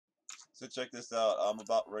So check this out. I'm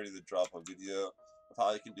about ready to drop a video of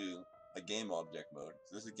how you can do a game object mode.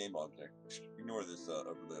 So this is game object. Ignore this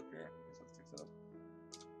overlay up here. Let's fix it up.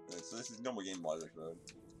 So this is normal game object mode.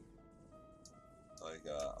 Like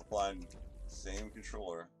applying same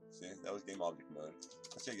controller. See, that was game object mode.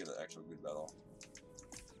 Let's say get an actual good battle.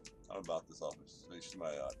 I'm about this office. So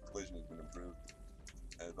my collision has been improved.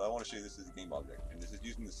 And but I want to show you this is a game object, and this is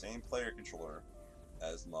using the same player controller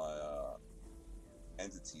as my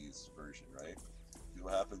entities version, right? Because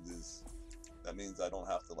what happens is that means I don't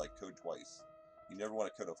have to like code twice. You never want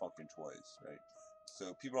to code a function twice, right?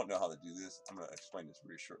 So people don't know how to do this. I'm going to explain this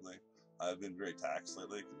very shortly. I've been very taxed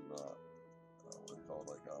lately because of what do they call it,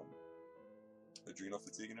 like adrenal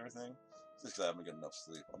fatigue and everything. It's just because I haven't got enough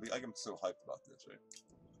sleep. I'm so hyped about this, right?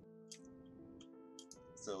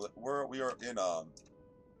 So we are in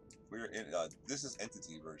this is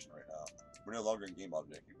entity version right now. We're no longer in game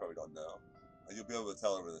object. You probably don't know. And you'll be able to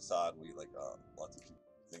tell over the side we like lots of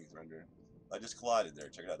things rendered. I just collided there.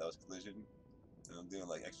 Check it out. That was collision. And I'm doing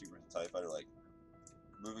like Xwing versus TIE Fighter, like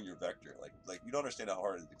moving your vector. Like you don't understand how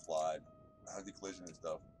hard it is to collide, how the collision and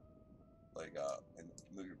stuff. Like and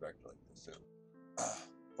move your vector like this. So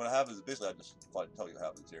what happens is basically I just tell you what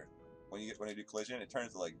happens here. When you do collision, it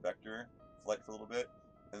turns to like vector flight for a little bit,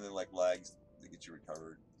 and then like lags to get you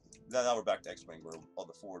recovered. Now we're back to Xwing where all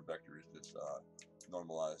the forward vector is just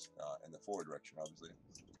normalized in the forward direction, obviously.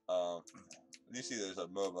 You see there's a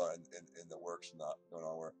MOBA in the works not going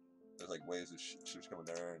on where there's like waves of ships coming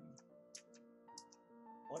there, and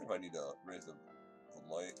I wonder if I need to raise the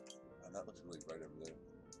light, and that looks really bright over there.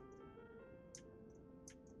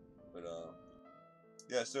 But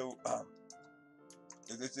yeah, so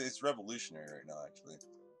it's revolutionary right now actually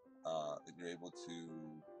that you're able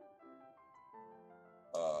to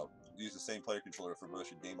use the same player controller for both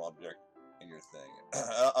your game object and your thing.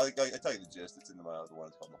 I tell you the gist. It's in my other one.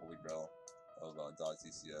 It's called the Holy Grail of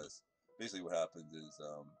ECS. Basically, what happens is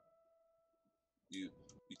you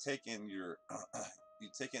take in your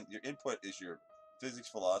your input is your physics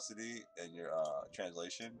velocity and your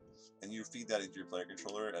translation, and you feed that into your player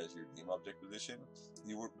controller as your game object position.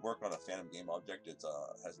 You work on a phantom game object that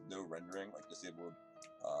has no rendering, like disabled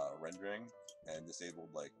rendering and disabled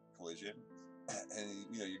like collision. And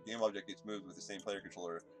your game object gets moved with the same player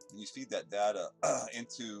controller, and you feed that data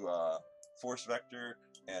into force vector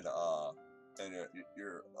and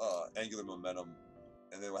your angular momentum.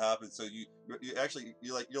 And then what happens? So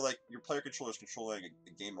you're like your player controller is controlling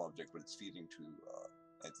a game object, but it's feeding to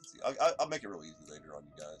entity. I'll make it real easy later on,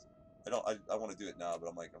 you guys. I want to do it now, but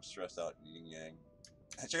I'm stressed out. Yin yang.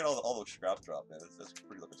 Check out all those scraps drop, man. That's a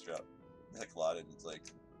pretty looking scrap. It's like collided. And it's like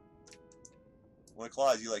when it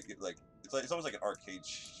collides, it's almost like an arcade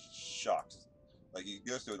shocks. Like you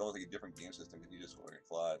go through almost like a different game system because you just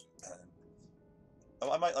collide.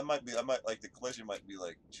 I might like the collision might be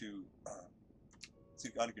like too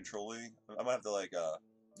uncontrolling. I might have to like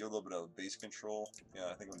give a little bit of base control. Yeah,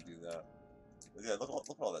 I think I'm gonna do that. But yeah, look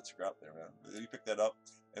at all that scrap there, man. You pick that up,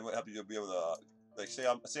 and what happens? You'll be able to like say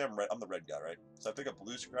I'm red. I'm the red guy, right? So I pick up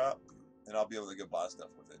blue scrap, and I'll be able to go buy stuff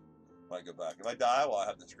with it when I go back. If I die while I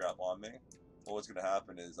have the scrap on me, well, what's gonna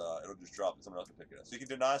happen is it'll just drop and someone else can pick it up. So you can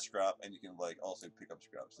deny scrap, and you can like also pick up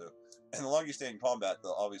scrap. So, and the longer you stay in combat,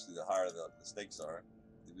 obviously the higher the stakes are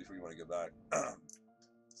before you want to go back.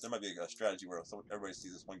 So there might be a strategy where everybody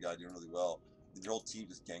sees this one guy doing really well, then your whole team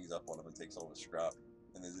just gangs up on him and takes all the scrap.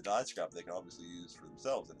 And there's a denied scrap they can obviously use for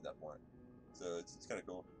themselves at that point. So it's kind of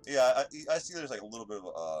cool. Yeah, I see there's like a little bit of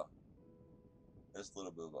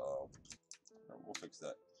we'll fix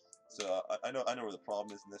that. So I know where the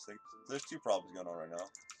problem is in this thing. So there's two problems going on right now.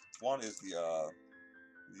 One is the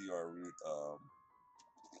root.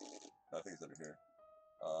 I think it's under here.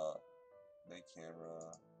 Main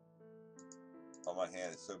camera. Oh, my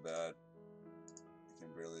hand is so bad. I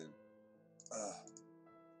can barely. Let's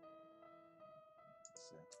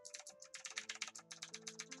see.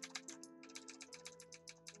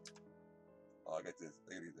 Oh, I gotta get this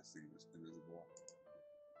thing invisible.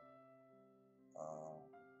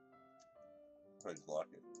 Probably just lock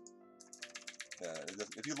it. Yeah,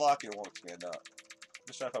 if you lock it, it won't expand out. I'm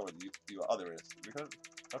just trying to find where the UI. Oh, there it is.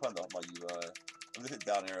 I find my UI. I'm just hit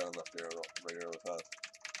down arrow and left arrow, right arrow with us.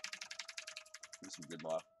 This is some good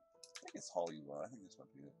mod. I think it's Hall UI. I think this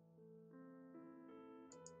might be it.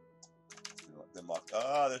 Then lock.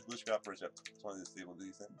 Ah, there's blue scrap for a step. Just want to disable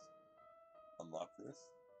these things. Unlock this.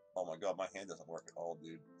 Oh my god, my hand doesn't work at all,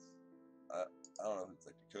 dude. I don't know if it's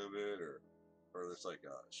like the COVID or there's like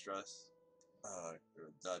stress, or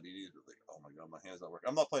diabetes, but like, oh my god, my hand's not working.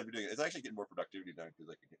 I'm not planning for doing it. It's actually getting more productivity done because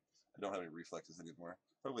I don't have any reflexes anymore.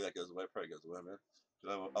 Probably that goes away. Probably goes away, man.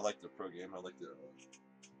 Because I like the pro game. I like the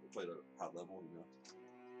play at a high level, you know.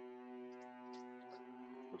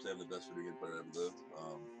 Of course, they have the best video game player ever lived.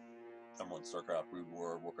 I'm on StarCraft, Brood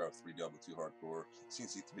War, Warcraft 3, Diablo 2 Hardcore,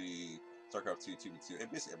 CNC3, StarCraft 2, 2v2,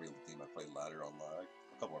 and basically every game I played ladder online.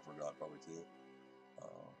 A couple I forgot probably too.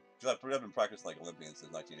 I've been practicing like Olympian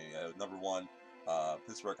since 1980. I was #1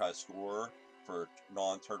 Pittsburgh high scorer for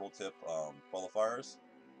non-turtle tip qualifiers.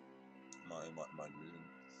 My division.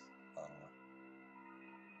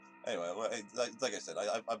 Anyway, like I said,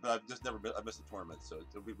 I've just never been. I missed a tournament, so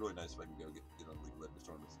it'll be really nice if I can go get on League of Legends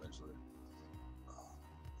tournaments eventually.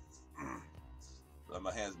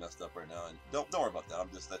 My hand's messed up right now, and don't worry about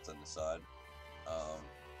that. That's on the side.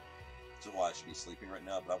 Which is why I should be sleeping right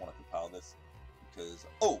now, but I want to compile this because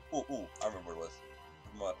I remember where it was.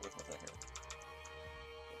 Where's my thing here?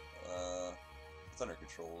 It's under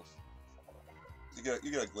controls. You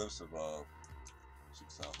get a glimpse of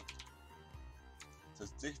 6,000. So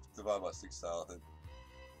it's divided by 6,000.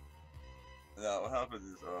 Now what happens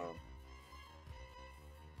is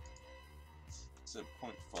it's at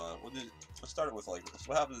 0.5. We'll start it with like so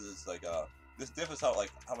what happens is like this diff is how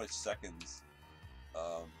much seconds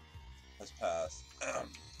has passed.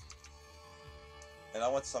 And I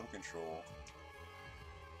want some control.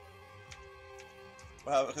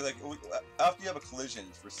 What happens, cause like after you have a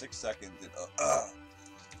collision for 6 seconds,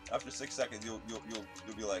 after 6 seconds you'll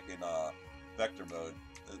be like in vector mode.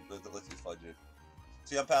 That lets you fudge it.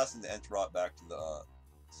 See, I'm passing the entrot back to the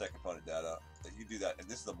set component data. You do that, and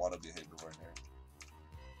this is the mono behavior right here.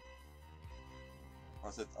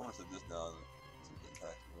 I'm gonna set this down.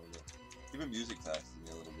 Even music taxes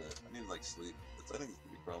me a little bit. I need to like sleep. I think it's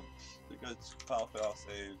gonna be Chrome. So good, file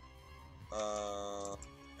save.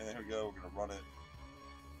 And then here we go. We're gonna run it.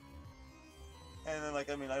 And then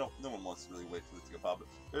no one wants to really wait for this to go pop.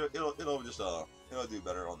 But it'll just it'll do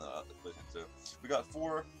better on the collision too. We got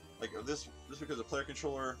 4 this because the player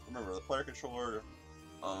controller. Remember the player controller.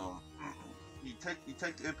 You take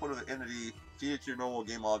the input of the entity, feed it to your normal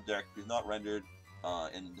game object. It's not rendered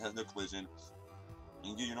and has no collision. You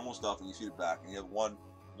can do your normal stuff and you feed it back, and you have one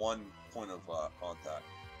point of contact.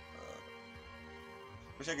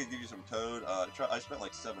 Wish I could give you some code. I spent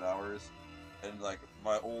like 7 hours, and like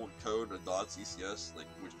my old code, the .ECS,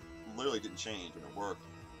 which literally didn't change, and didn't work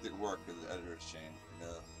because the editors changed. You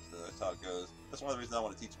know, so that's how it goes. That's one of the reasons I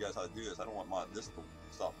want to teach you guys how to do this. I don't want this to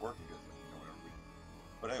stop working because whatever.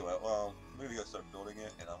 But anyway, I'm gonna go start building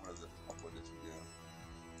it, and I'm gonna just upload this video.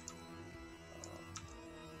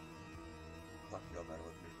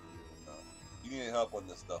 You need help on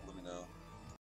this stuff, let me know.